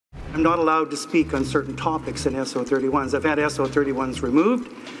I'm not allowed to speak on certain topics in SO31s. I've had SO31s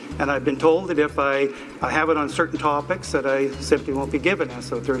removed, and I've been told that if I have it on certain topics that I simply won't be given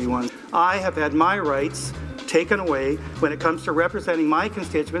SO31s. I have had my rights taken away when it comes to representing my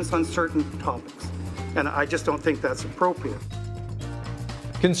constituents on certain topics, and I just don't think that's appropriate.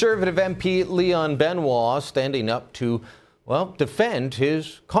 Conservative MP Leon Benoit standing up to, well, defend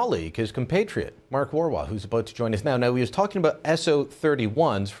his colleague, his compatriot, Mark Warawa, who's about to join us now. Now, he was talking about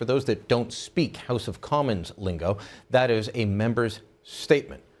SO31s. For those that don't speak House of Commons lingo, that is a member's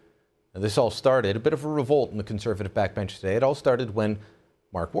statement. Now, this all started, a bit of a revolt in the Conservative backbench today. It all started when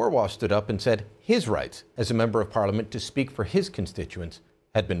Mark Warawa stood up and said his rights as a member of Parliament to speak for his constituents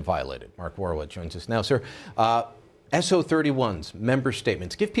had been violated. Mark Warawa joins us now. Sir, SO31s, member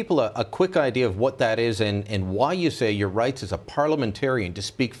statements. Give people a quick idea of what that is and why you say your rights as a parliamentarian to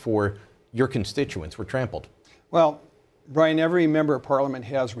speak for your constituents were trampled. Well, Brian, every member of Parliament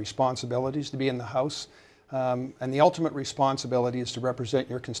has responsibilities to be in the House, and the ultimate responsibility is to represent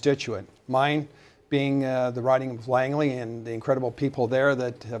your constituent. Mine being the riding of Langley and the incredible people there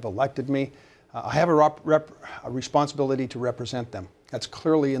that have elected me. I have a responsibility to represent them. That's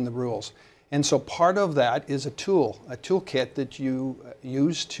clearly in the rules. And so part of that is a toolkit that you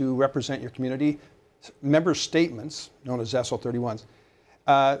use to represent your community. Member statements, known as SO31s,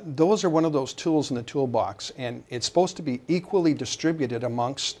 those are one of those tools in the toolbox, and it's supposed to be equally distributed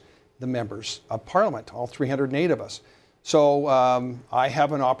amongst the members of Parliament, all 308 of us. So I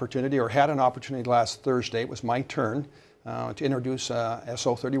have an opportunity, or had an opportunity last Thursday. It was my turn to introduce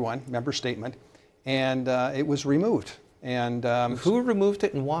SO31 member statement, and it was removed. And who removed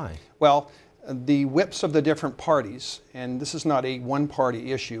it and why? Well, the whips of the different parties, and this is not a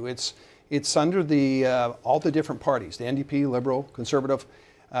one-party issue. It's under the all the different parties, the NDP, Liberal, Conservative.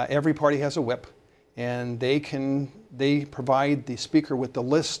 Every party has a whip, and they provide the speaker with the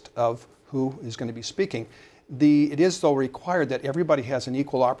list of who is going to be speaking. It is, though, required that everybody has an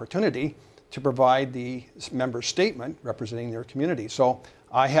equal opportunity to provide the member statement representing their community. So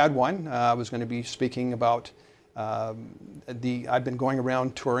I had one. I was going to be speaking about I've been going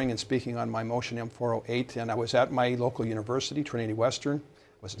around touring and speaking on my motion M408, and I was at my local university, Trinity Western.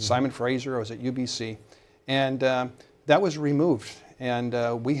 I was at Simon Fraser. I was at UBC, and that was removed.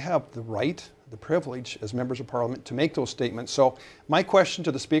 And we have the right, the privilege as members of Parliament to make those statements. So my question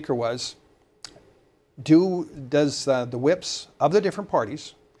to the Speaker was, does the whips of the different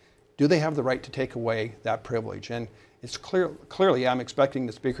parties, do they have the right to take away that privilege? And it's clearly I'm expecting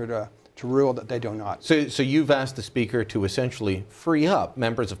the Speaker to rule that they do not. So you've asked the Speaker to essentially free up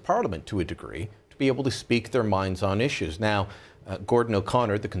members of Parliament to a degree to be able to speak their minds on issues. Now, Gordon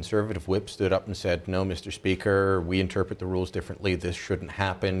O'Connor, the Conservative whip, stood up and said, no, Mr. Speaker, we interpret the rules differently. This shouldn't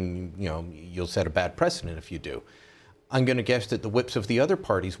happen. You know, you'll set a bad precedent if you do. I'm going to guess that the whips of the other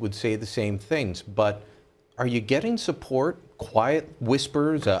parties would say the same things, but are you getting support, quiet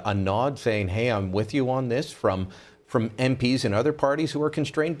whispers, a nod saying, hey, I'm with you on this from MPs and other parties who are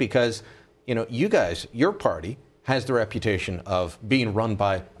constrained? Because, you know, you guys, your party has the reputation of being run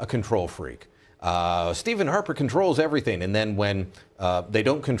by a control freak. Stephen Harper controls everything, and then when they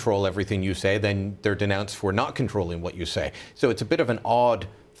don't control everything you say, then they're denounced for not controlling what you say. So it's a bit of an odd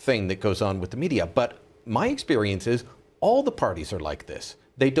thing that goes on with the media. But my experience is all the parties are like this.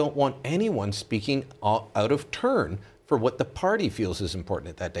 They don't want anyone speaking out of turn for what the party feels is important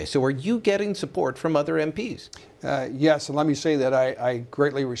at that day. So are you getting support from other MPs? Yes, and let me say that I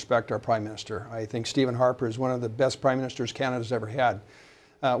greatly respect our Prime Minister. I think Stephen Harper is one of the best Prime Ministers Canada's ever had.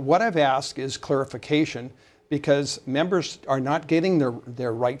 What I've asked is clarification, because members are not getting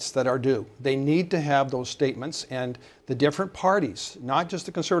their rights that are due. They need to have those statements, and the different parties, not just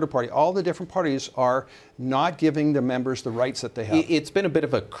the Conservative Party, all the different parties are not giving the members the rights that they have. It's been a bit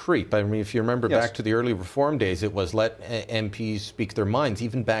of a creep. I mean, if you remember back to the early Reform days, it was let MPs speak their minds.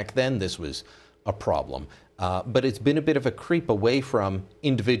 Even back then, this was a problem. But it's been a bit of a creep away from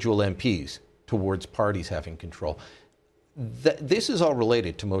individual MPs towards parties having control. This is all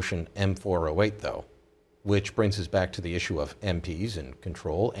related to motion M408, though, which brings us back to the issue of MPs and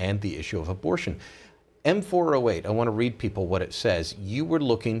control and the issue of abortion. M408, I want to read people what it says. You were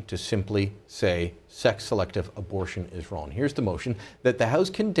looking to simply say sex-selective abortion is wrong. Here's the motion: that the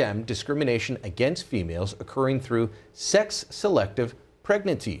House condemn discrimination against females occurring through sex-selective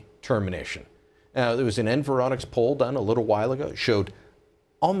pregnancy termination. Now, there was an Environics poll done a little while ago. It showed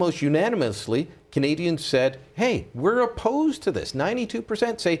almost unanimously Canadians said, hey, we're opposed to this.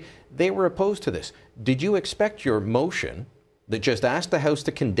 92% say they were opposed to this. Did you expect your motion that just asked the House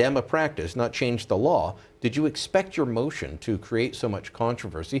to condemn a practice, not change the law, did you expect your motion to create so much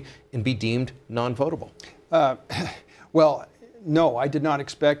controversy and be deemed non-votable? Well, No, I did not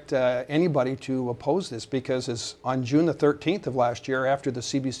expect anybody to oppose this because on June the 13th of last year, after the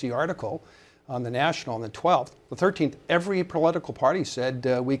CBC article on the National on the 12th, the 13th, every political party said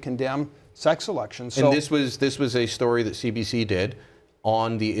we condemn sex selection. So, and this was a story that CBC did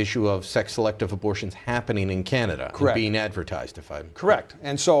on the issue of sex-selective abortions happening in Canada. Correct. And being advertised, if I'm correct.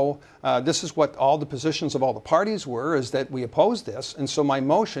 And so this is what all the positions of all the parties were, is that we oppose this. And so my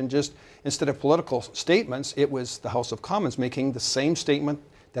motion, just instead of political statements, it was the House of Commons making the same statement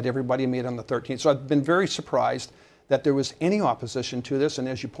that everybody made on the 13th. So I've been very surprised that there was any opposition to this. And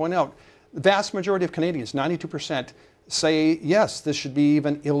as you point out, the vast majority of Canadians, 92%, say, yes, this should be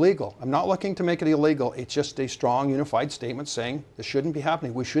even illegal. I'm not looking to make it illegal. It's just a strong, unified statement saying this shouldn't be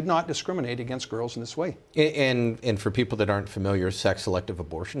happening. We should not discriminate against girls in this way. And for people that aren't familiar, sex-selective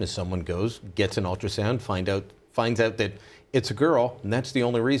abortion is someone goes, gets an ultrasound, finds out that it's a girl, and that's the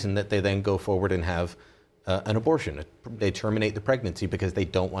only reason that they then go forward and have an abortion. They terminate the pregnancy because they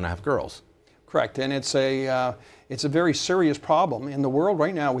don't want to have girls. Correct, and it's a very serious problem. In the world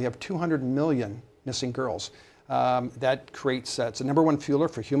right now, we have 200 million missing girls. That creates, it's the #1 fueler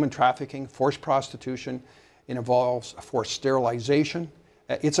for human trafficking, forced prostitution. It involves forced sterilization.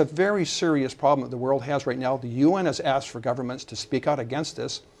 It's a very serious problem that the world has right now. The UN has asked for governments to speak out against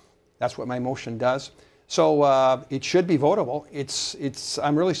this. That's what my motion does. So it should be votable.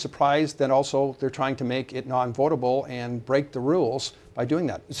 I'm really surprised that also they're trying to make it non-votable and break the rules by doing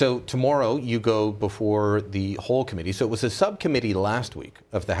that. So tomorrow you go before the whole committee. So it was a subcommittee last week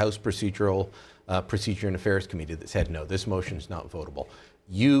of the House Procedure and Affairs Committee that said, no, this motion is not votable.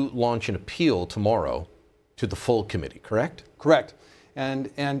 You launch an appeal tomorrow to the full committee, correct? Correct. And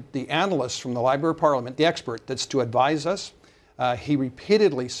the analyst from the Library of Parliament, the expert that's to advise us, he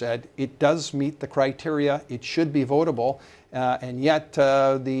repeatedly said it does meet the criteria, it should be votable, and yet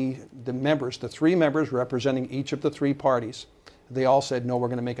the members, the 3 members representing each of the 3 parties, they all said, no, we're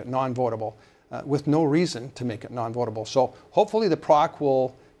going to make it non-votable, with no reason to make it non-votable. So hopefully the PROC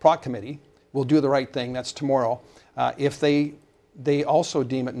committee will do the right thing. That's tomorrow. If they also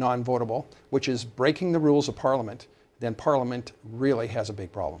deem it non-votable, which is breaking the rules of Parliament, then Parliament really has a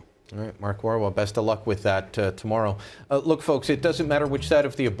big problem. All right, Mark Warawa, best of luck with that tomorrow. Look, folks, it doesn't matter which side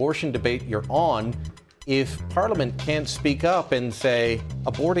of the abortion debate you're on. If Parliament can't speak up and say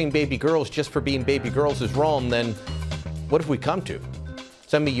aborting baby girls just for being baby girls is wrong, then what have we come to?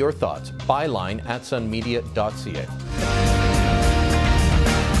 Send me your thoughts. Byline@sunmedia.ca.